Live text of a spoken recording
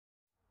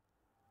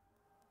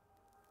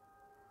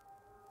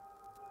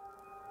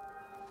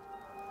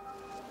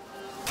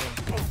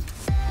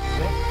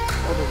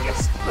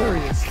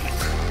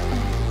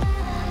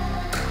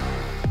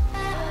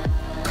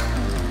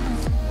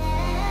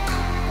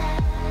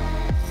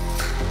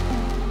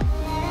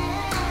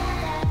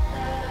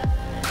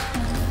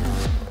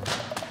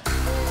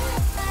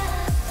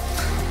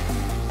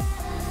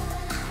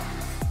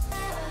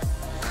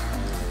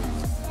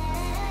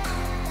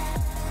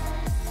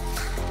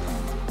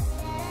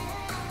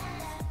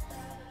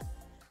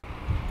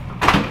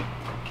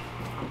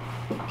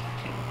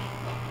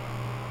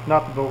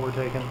not the boat we're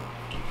taking.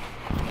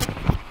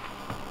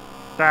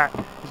 That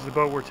is the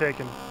boat we're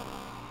taking.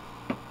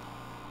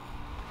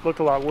 Looked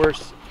a lot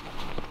worse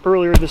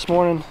earlier this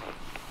morning.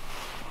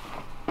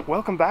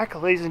 Welcome back,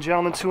 ladies and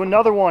gentlemen, to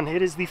another one.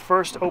 It is the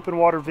first open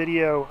water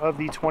video of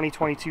the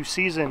 2022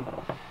 season.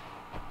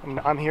 And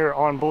I'm here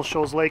on Bull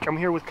Shoals Lake. I'm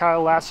here with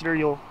Kyle Lassiter.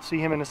 You'll see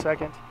him in a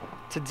second.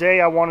 Today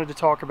I wanted to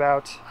talk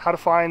about how to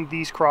find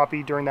these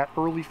crappie during that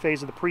early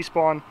phase of the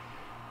pre-spawn.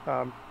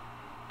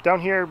 Down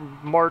here,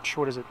 March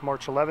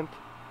 11th,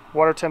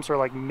 water temps are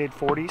like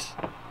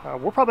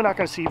mid-40s. We're probably not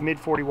going to see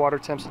mid-40 water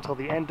temps until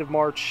the end of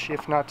March,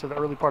 if not to the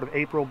early part of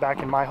April,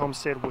 back in my home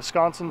state of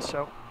Wisconsin.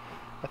 So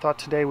I thought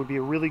today would be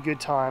a really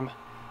good time to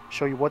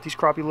show you what these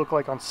crappie look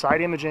like on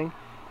side imaging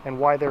and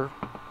why they're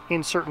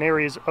in certain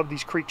areas of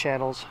these creek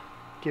channels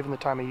given the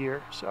time of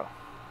year. So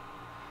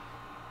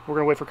we're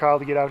going to wait for Kyle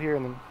to get out here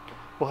and then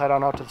we'll head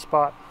on out to the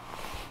spot.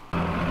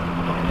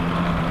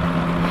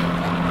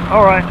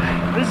 Alright,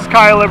 this is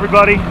Kyle,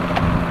 everybody.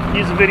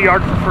 He's a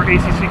videographer for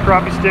ACC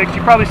Crappie Sticks.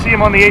 You probably see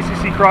him on the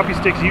ACC Crappie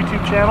Sticks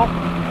YouTube channel.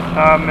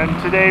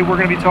 And today we're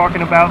going to be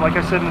talking about, like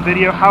I said in the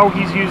video, how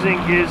he's using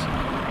his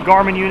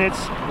Garmin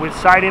units with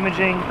side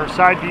imaging or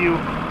side view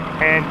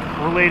and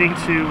relating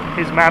to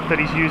his map that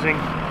he's using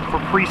for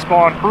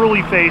pre-spawn,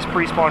 early phase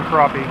pre-spawn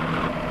crappie.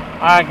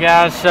 Alright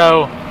guys,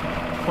 so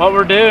what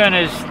we're doing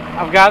is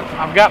I've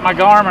got my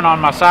Garmin on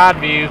my side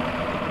view.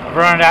 I've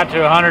run it out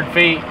to 100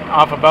 feet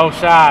off of both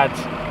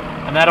sides.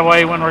 And that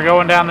way when we're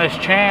going down this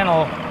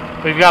channel,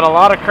 we've got a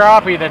lot of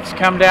crappie that's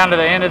come down to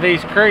the end of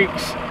these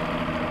creeks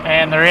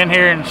and they're in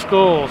here in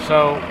school.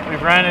 So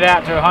we've run it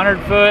out to 100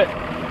 foot.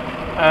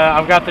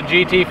 I've got the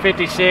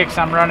GT56,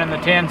 I'm running the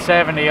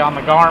 1070 on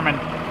the Garmin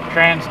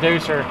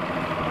transducer.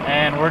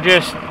 And we're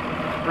just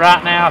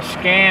right now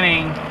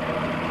scanning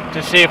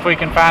to see if we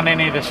can find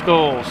any of the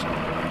schools.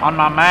 On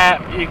my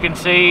map you can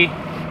see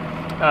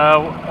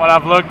what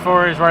I've looked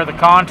for is where the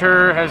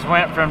contour has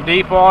went from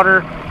deep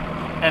water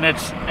and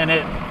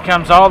it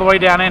comes all the way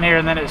down in here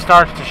and then it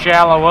starts to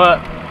shallow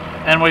up,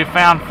 and we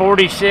found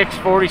 46,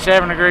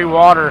 47 degree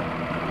water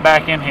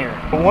back in here.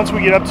 But once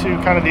we get up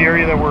to kind of the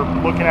area that we're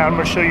looking at, I'm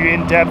going to show you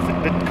in depth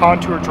the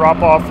contour drop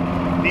off.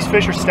 These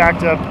fish are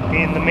stacked up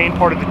in the main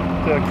part of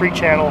the creek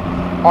channel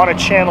on a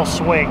channel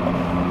swing.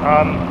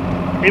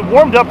 It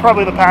warmed up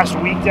probably the past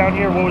week down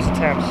here. What was the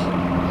temps?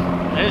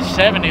 It was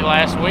 70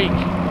 last week.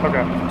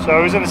 Okay, so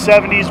it was in the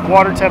 70s.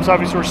 Water temps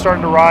obviously were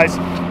starting to rise.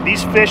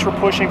 These fish were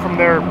pushing from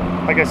their,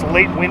 I guess,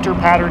 late winter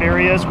pattern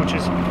areas, which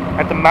is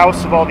at the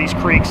mouths of all these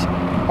creeks,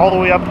 all the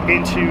way up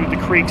into the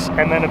creeks,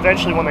 and then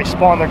eventually when they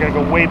spawn, they're going to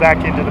go way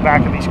back into the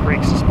back of these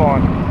creeks to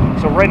spawn.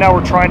 So right now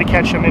we're trying to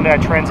catch them in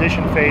that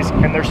transition phase,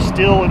 and they're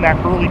still in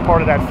that early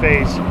part of that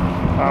phase.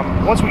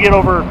 Once we get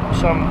over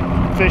some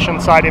fish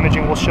on side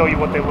imaging, we'll show you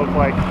what they look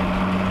like.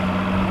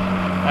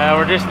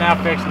 We're just now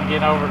fixing to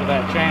get over to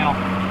that channel.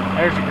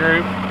 There's a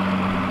group.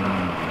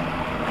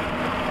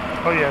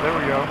 Oh yeah, there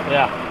we go.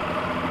 Yeah.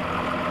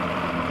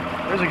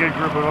 There's a good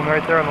group of them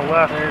right there on the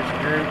left. There's a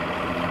group.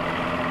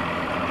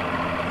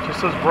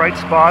 Just those bright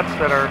spots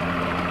that are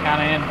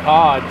kind of in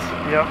pods.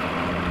 Yep.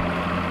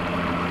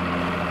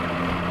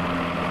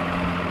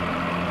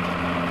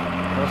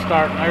 We'll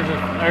start.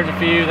 There's a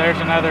few.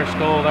 There's another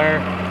school there.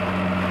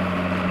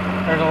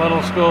 There's a little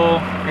school.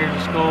 Here's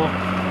a school.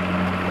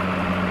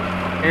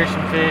 Here's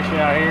some fish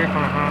out here.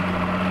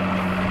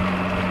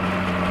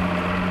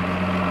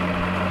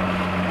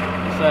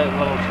 That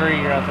little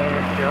tree right there.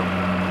 Yep.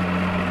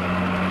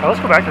 Now let's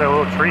go back to that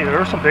little tree. There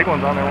were some big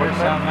ones on there. There's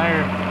some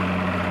there.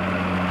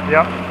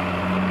 Yep.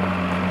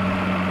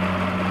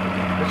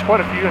 There's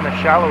quite a few in the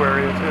shallow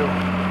area too.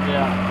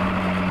 Yeah.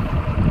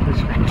 There's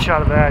a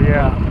screenshot of that.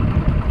 Yeah.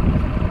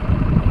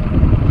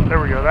 There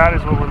we go. That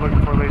is what we're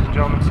looking for, ladies and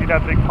gentlemen. See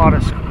that big pot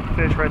of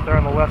fish right there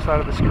on the left side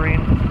of the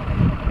screen?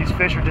 These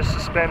fish are just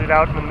suspended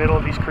out in the middle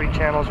of these creek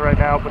channels right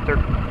now, but they're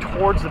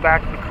towards the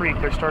back of the creek.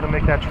 They're starting to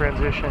make that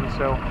transition.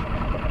 So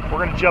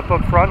we're going to jump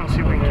up front and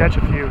see if we can catch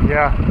a few.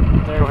 Yeah.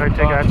 Go ahead and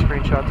take that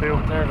screenshot too.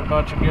 There's a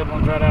bunch of good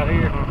ones right out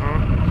here.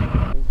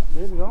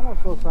 Dude, it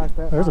almost looks like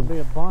that might be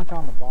a bunch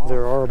on the bottom.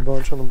 There are a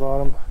bunch on the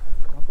bottom.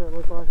 Don't that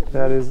look like it?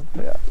 That is,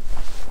 yeah.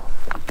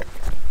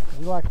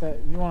 You like that?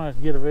 You want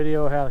to get a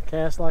video of how to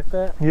cast like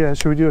that? Yeah,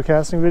 should we do a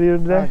casting video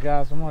today? Alright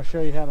guys, I'm going to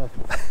show you how to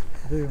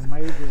do a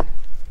major.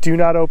 Do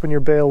not open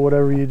your bail,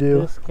 whatever you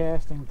do. This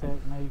casting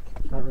technique.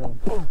 Not really.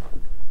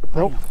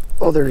 Nope.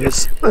 Oh, there he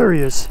is. There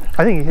he is.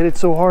 I think he hit it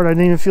so hard I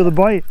didn't even feel the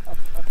bite.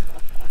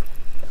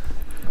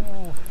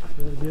 Oh, is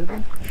that a good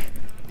one?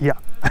 Yeah.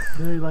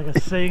 Dude, like a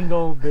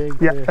single big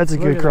fish. Yeah, that's a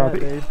good crappie.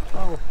 That,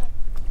 oh.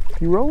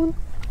 You rolling?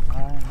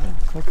 I don't know.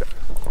 Okay.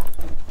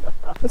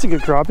 That's a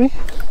good crappie.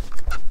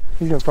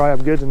 He's going to fry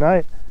up good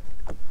tonight.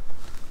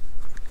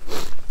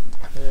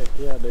 Heck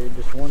yeah, dude.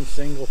 Just one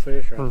single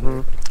fish right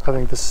there. I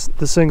think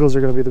the singles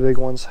are going to be the big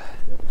ones.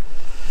 Yep.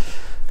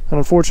 And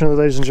unfortunately,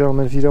 ladies and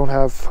gentlemen, if you don't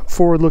have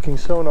forward-looking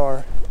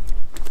sonar,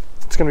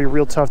 it's going to be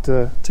real tough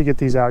to get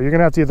these out. You're going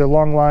to have to either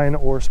long line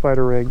or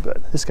spider rig,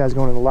 but this guy's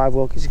going in the live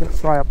well because he's going to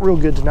fry up real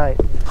good tonight.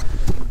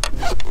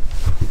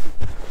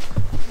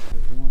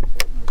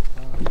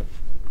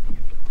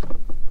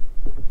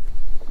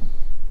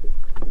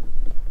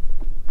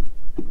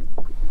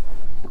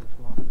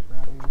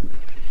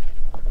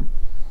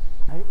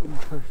 When you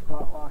push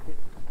spot lock it,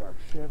 start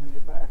shoving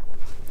you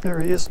backwards. There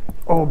he is.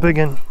 Oh, big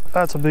one.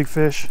 That's a big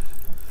fish.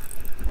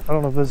 I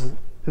don't know if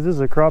this is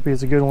a crappie.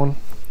 It's a good one.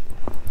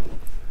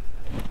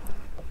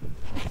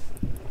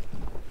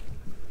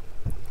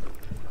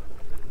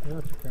 Yeah,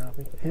 that's a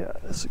crappie. Yeah,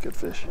 that's a good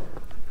fish.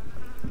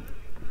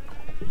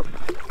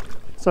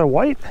 Is that a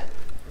white?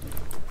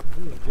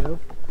 There you go.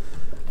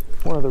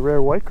 One of the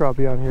rare white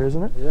crappie on here,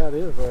 isn't it? Yeah, it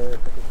is rare.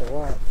 It's a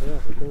white. Yeah,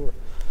 for sure.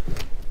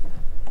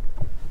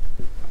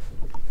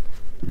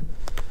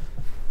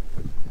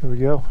 Here we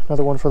go.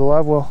 Another one for the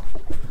live well.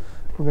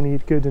 We're gonna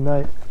eat good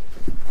tonight.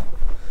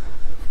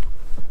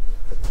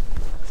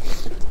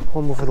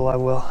 One more for the live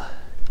well.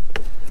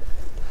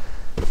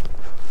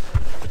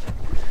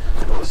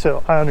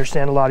 So I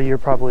understand a lot of you are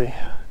probably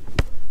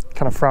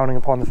kind of frowning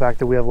upon the fact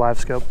that we have live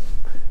scope.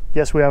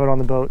 Yes, we have it on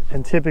the boat,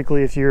 and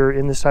typically if you're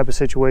in this type of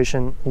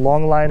situation,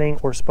 long lining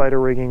or spider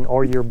rigging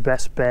are your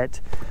best bet.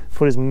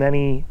 Put as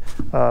many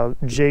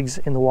jigs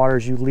in the water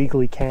as you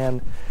legally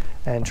can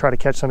and try to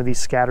catch some of these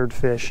scattered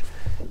fish.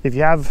 If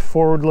you have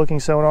forward-looking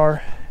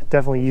sonar,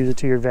 definitely use it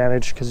to your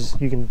advantage because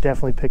you can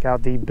definitely pick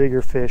out the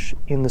bigger fish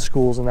in the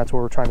schools, and that's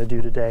what we're trying to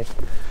do today.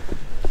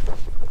 Oh,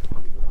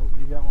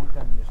 you got one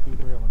coming, just keep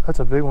reeling. That's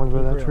a big one,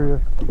 but that's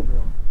true.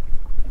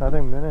 I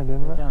think minute,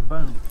 didn't it?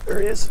 Boom.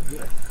 There he is.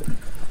 Yeah.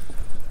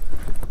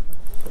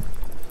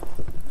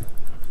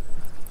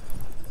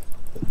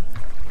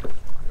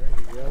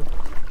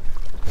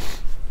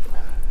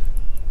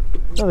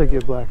 Another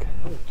good black.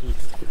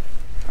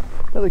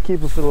 Another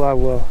keeper for the live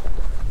well.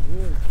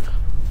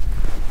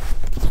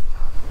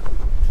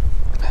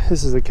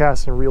 This is a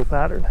cast and reel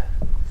pattern.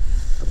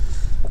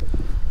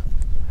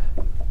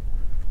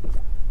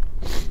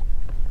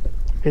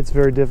 It's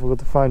very difficult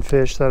to find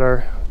fish that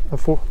are.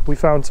 We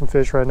found some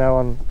fish right now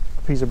on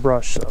a piece of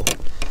brush, so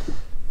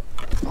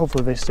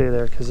hopefully they stay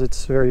there because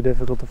it's very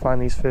difficult to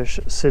find these fish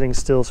sitting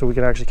still so we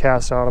can actually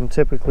cast on them.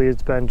 Typically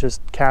it's been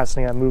just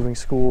casting at moving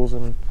schools,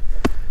 and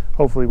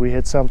hopefully we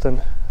hit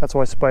something. That's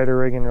why spider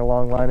rigging or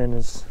long lining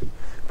is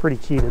pretty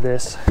key to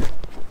this.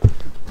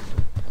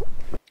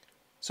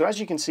 So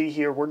as you can see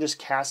here, we're just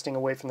casting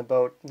away from the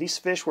boat. These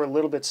fish were a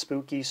little bit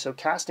spooky, so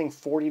casting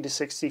 40 to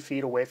 60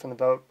 feet away from the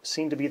boat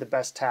seemed to be the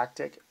best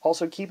tactic.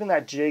 Also, keeping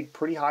that jig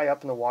pretty high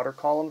up in the water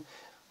column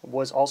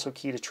was also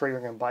key to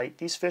triggering a bite.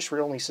 These fish were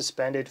only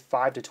suspended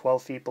 5 to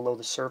 12 feet below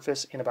the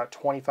surface in about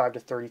 25 to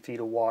 30 feet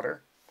of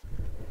water.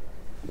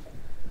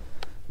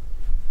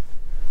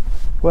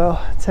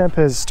 Well, temp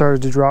has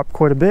started to drop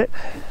quite a bit.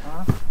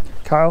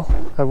 Kyle,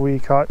 have we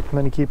caught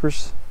many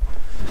keepers?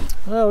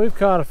 Well, we've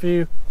caught a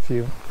few.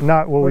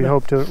 Not what we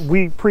hoped to.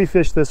 We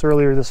pre-fished this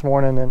earlier this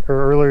morning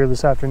or earlier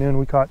this afternoon.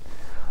 We caught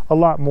a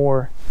lot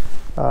more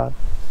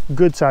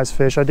good sized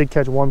fish. I did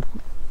catch one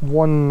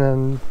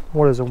and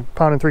what is it,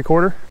 £1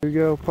 3/4. Here you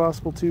go,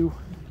 possible two.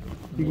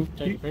 You can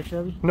take a picture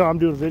of you? No, I'm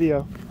doing a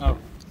video. Oh.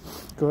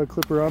 Go ahead,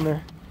 clip her on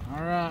there.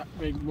 All right,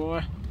 big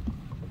boy.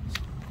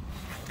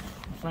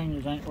 My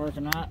fingers ain't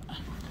working out.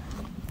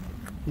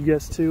 You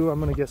guess two. I'm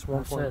gonna guess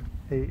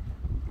 1.8.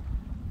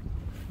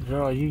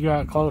 Joe, you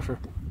got closer.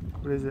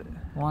 What is it?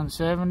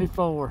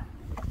 174.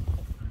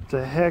 It's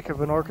a heck of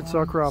an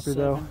Arkansas crappie,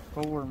 though.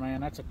 174, man.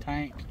 That's a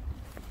tank.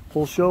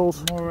 Bull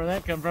Shoals. More where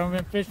that come from.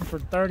 Been fishing for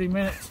 30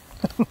 minutes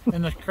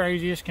in the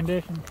craziest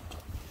conditions.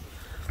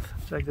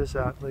 Check this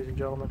out, ladies and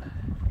gentlemen.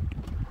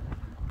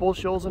 Bull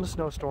Shoals in a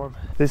snowstorm.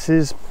 This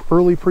is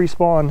early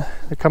pre-spawn.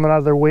 They're coming out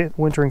of their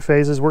wintering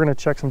phases. We're going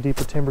to check some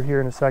deeper timber here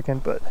in a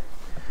second, but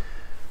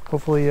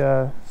hopefully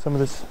some of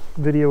this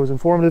video was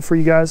informative for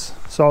you guys.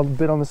 Saw a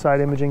bit on the side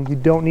imaging. You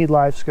don't need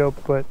live scope,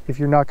 but if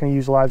you're not going to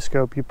use live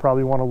scope, you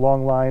probably want a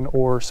long line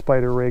or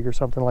spider rig or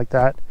something like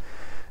that.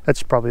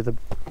 That's probably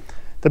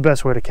the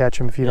best way to catch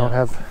them if you don't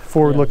have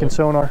forward-looking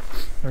sonar.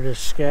 They're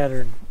just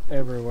scattered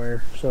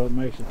everywhere, so it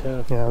makes it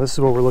tough. Yeah, this is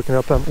what we're looking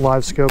up on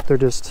live scope. They're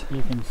just...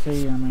 You can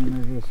see, I mean,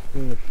 there's just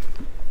fish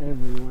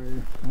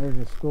everywhere. There's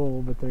a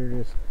school, but they're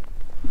just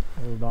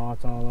little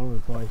dots all over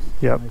the place.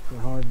 Yep. It makes it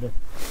hard to...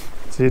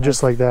 See,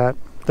 just like that.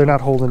 They're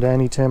not holding to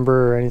any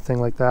timber or anything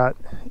like that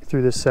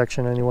through this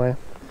section anyway.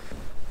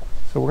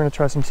 So we're going to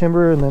try some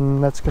timber, and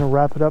then that's going to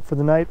wrap it up for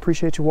the night.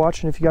 Appreciate you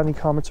watching. If you got any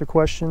comments or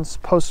questions,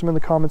 post them in the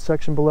comment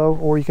section below,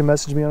 or you can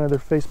message me on either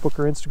Facebook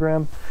or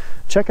Instagram.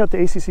 Check out the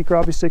ACC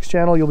Crappie Sticks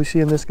channel. You'll be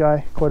seeing this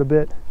guy quite a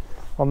bit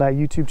on that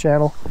YouTube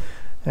channel.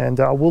 And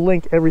we'll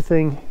link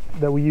everything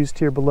that we used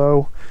here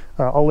below.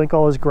 I'll link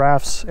all his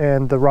graphs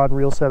and the rod and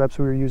reel setups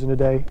we were using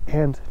today.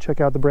 And check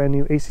out the brand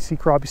new ACC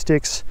Crappie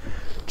Sticks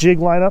jig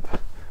lineup,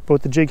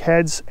 both the jig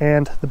heads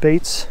and the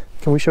baits.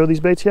 Can we show these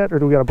baits yet, or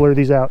do we got to blur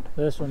these out?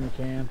 This one you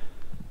can.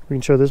 We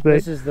can show this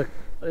bait.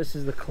 This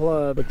is the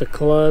club, but the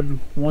club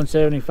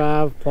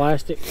 175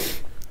 plastic.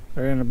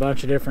 They're in a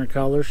bunch of different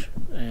colors,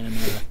 and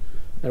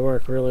they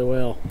work really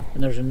well.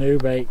 And there's a new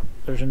bait.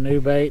 I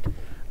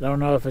don't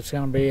know if it's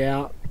going to be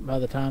out by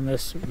the time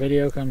this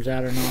video comes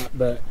out or not,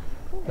 but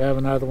we have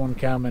another one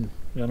coming.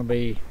 Going to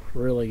be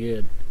really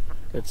good.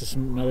 It's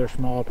another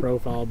small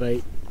profile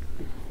bait.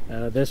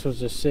 This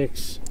was a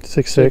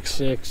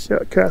 6.6. Yeah,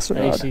 casting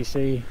rod.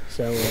 ACC.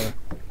 So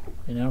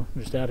You know,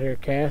 just out here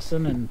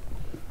casting and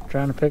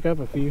trying to pick up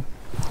a few.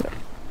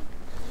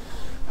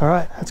 All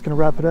right, that's gonna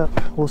wrap it up.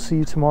 We'll see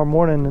you tomorrow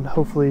morning, and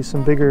hopefully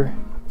some bigger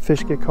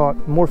fish get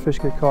caught, more fish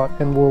get caught,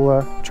 and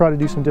we'll try to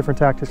do some different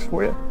tactics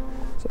for you.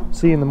 So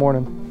see you in the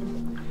morning.